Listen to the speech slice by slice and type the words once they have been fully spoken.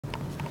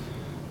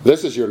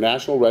This is your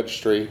National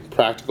Registry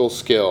practical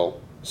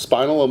skill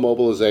spinal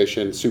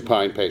immobilization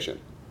supine patient.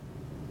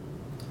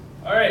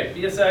 All right,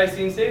 BSI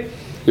seems safe?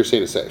 Your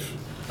scene is safe.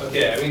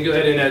 Okay, I'm going to go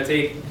ahead and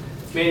take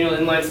manual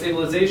inline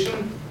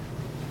stabilization.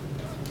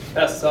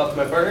 Pass this off to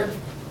my partner.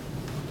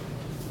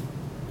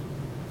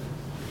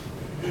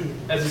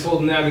 As he's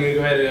holding that, I'm going to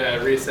go ahead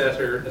and reassess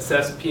or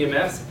assess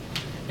PMS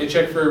and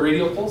check for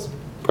radial pulse.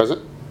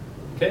 Present.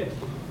 Okay.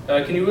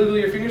 Can you wiggle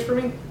your fingers for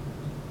me?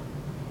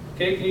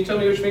 Okay, can you tell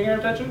me which finger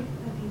I'm touching?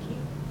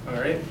 All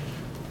right.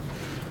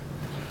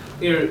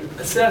 You're going to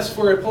assess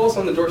for a pulse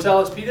on the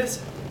dorsalis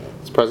pedis.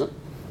 It's present.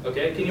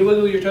 Okay, can you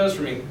wiggle your toes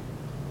for me?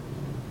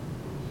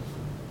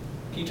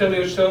 Can you tell me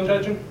which toe I'm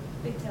touching?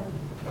 Big toe.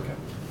 Okay.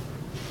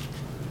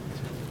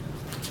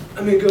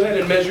 I'm going to go ahead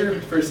and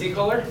measure for a C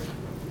collar.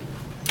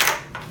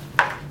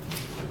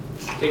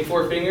 Take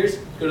 4 fingers,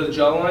 go to the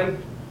jawline,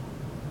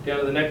 down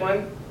to the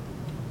neckline.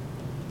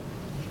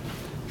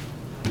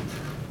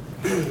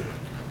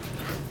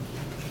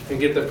 And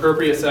get the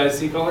appropriate size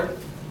C collar.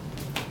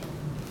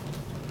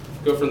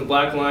 Go from the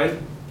black line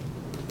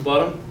to the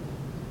bottom.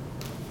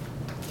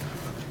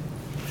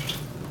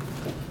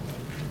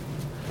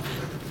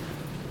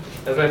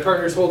 As my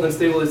partner's holding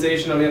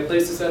stabilization, I'm going to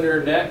place this under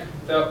her neck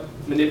without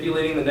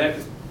manipulating the neck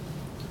as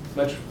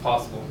much as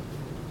possible.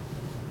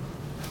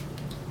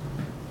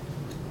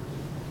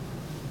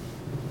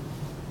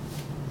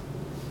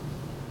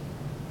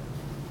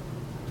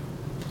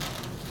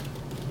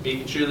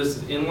 Making sure this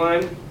is in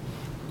line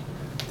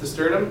with the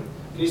sternum.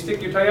 Can you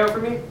stick your tongue out for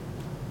me?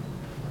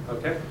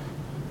 Okay.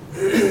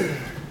 Make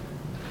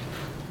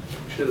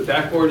sure the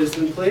backboard is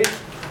in place.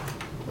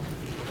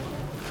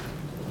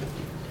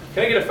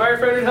 Can I get a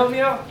firefighter to help me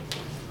out?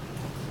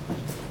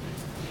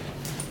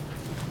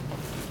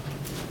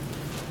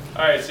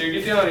 All right, so you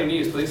get down on your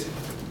knees, please.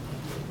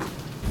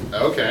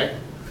 Okay.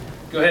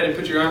 Go ahead and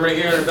put your arm right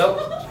here on her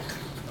belt.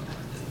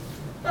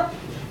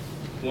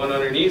 One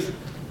on her knees.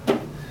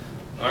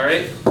 All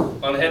right,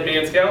 on the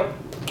headband's count,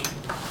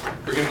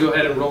 we're gonna go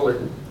ahead and roll her.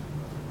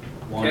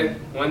 Okay,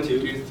 1,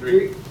 2,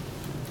 3.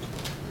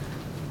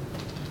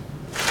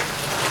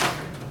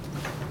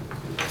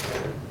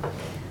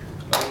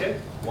 Okay.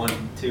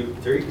 1, 2,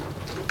 3.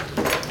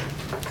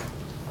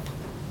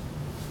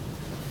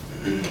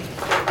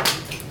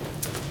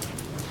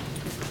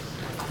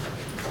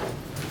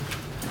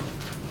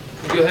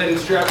 Go ahead and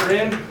strap her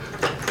in.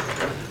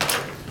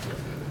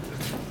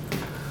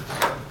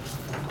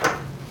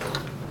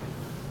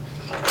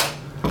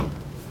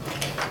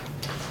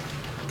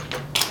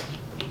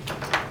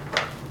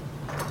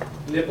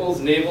 Nipples,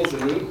 navels,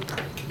 and knee.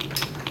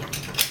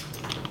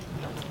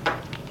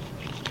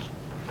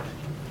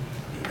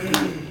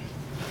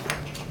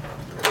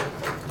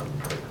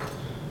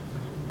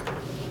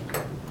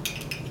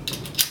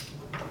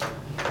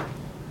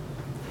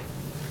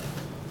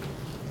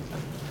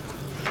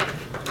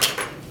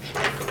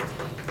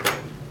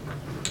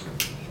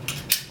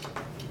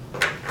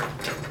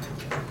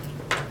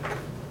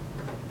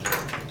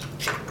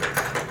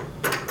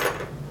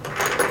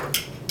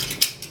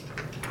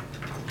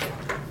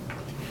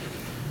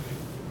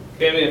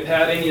 Okay, I'm going to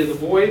pat any of the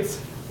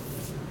voids.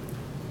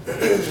 The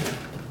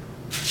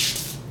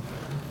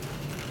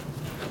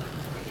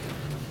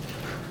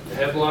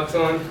head blocks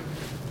on. I'm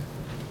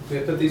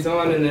going to put these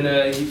on, and then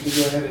you can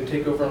go ahead and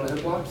take over on the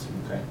head blocks.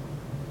 Okay.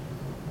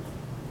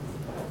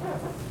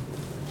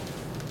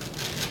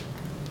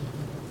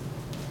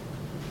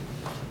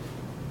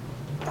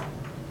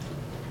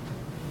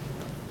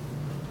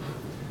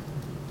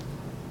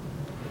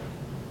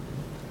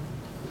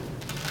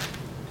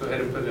 Go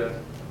ahead and put a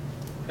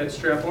head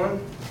strap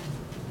on.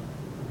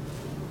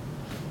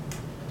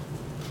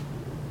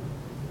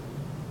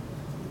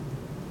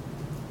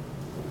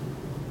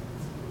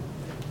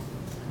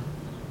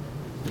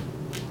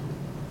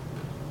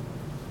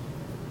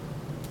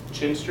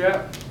 Chin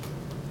strap.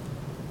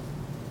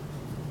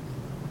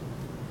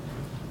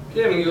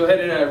 Okay, I'm going to go ahead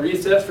and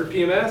reassess for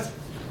PMS.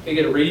 Can I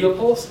get a radial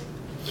pulse?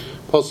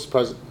 Pulse is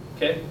present.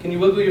 Okay, can you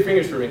wiggle your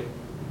fingers for me?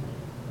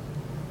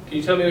 Can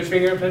you tell me which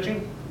finger I'm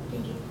touching?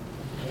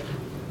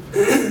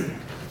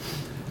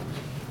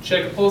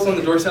 Check a pulse on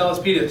the dorsalis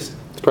pedis.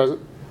 It's present.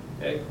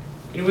 Okay.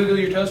 Can you wiggle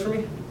your toes for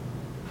me?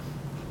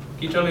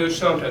 Can you tell me which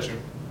toe I'm touching?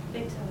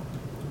 Big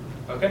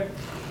toe. Okay.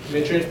 I'm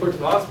going to transport to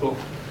the hospital.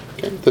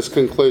 Okay. This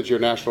concludes your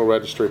National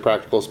Registry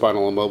practical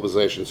spinal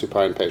immobilization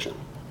supine patient.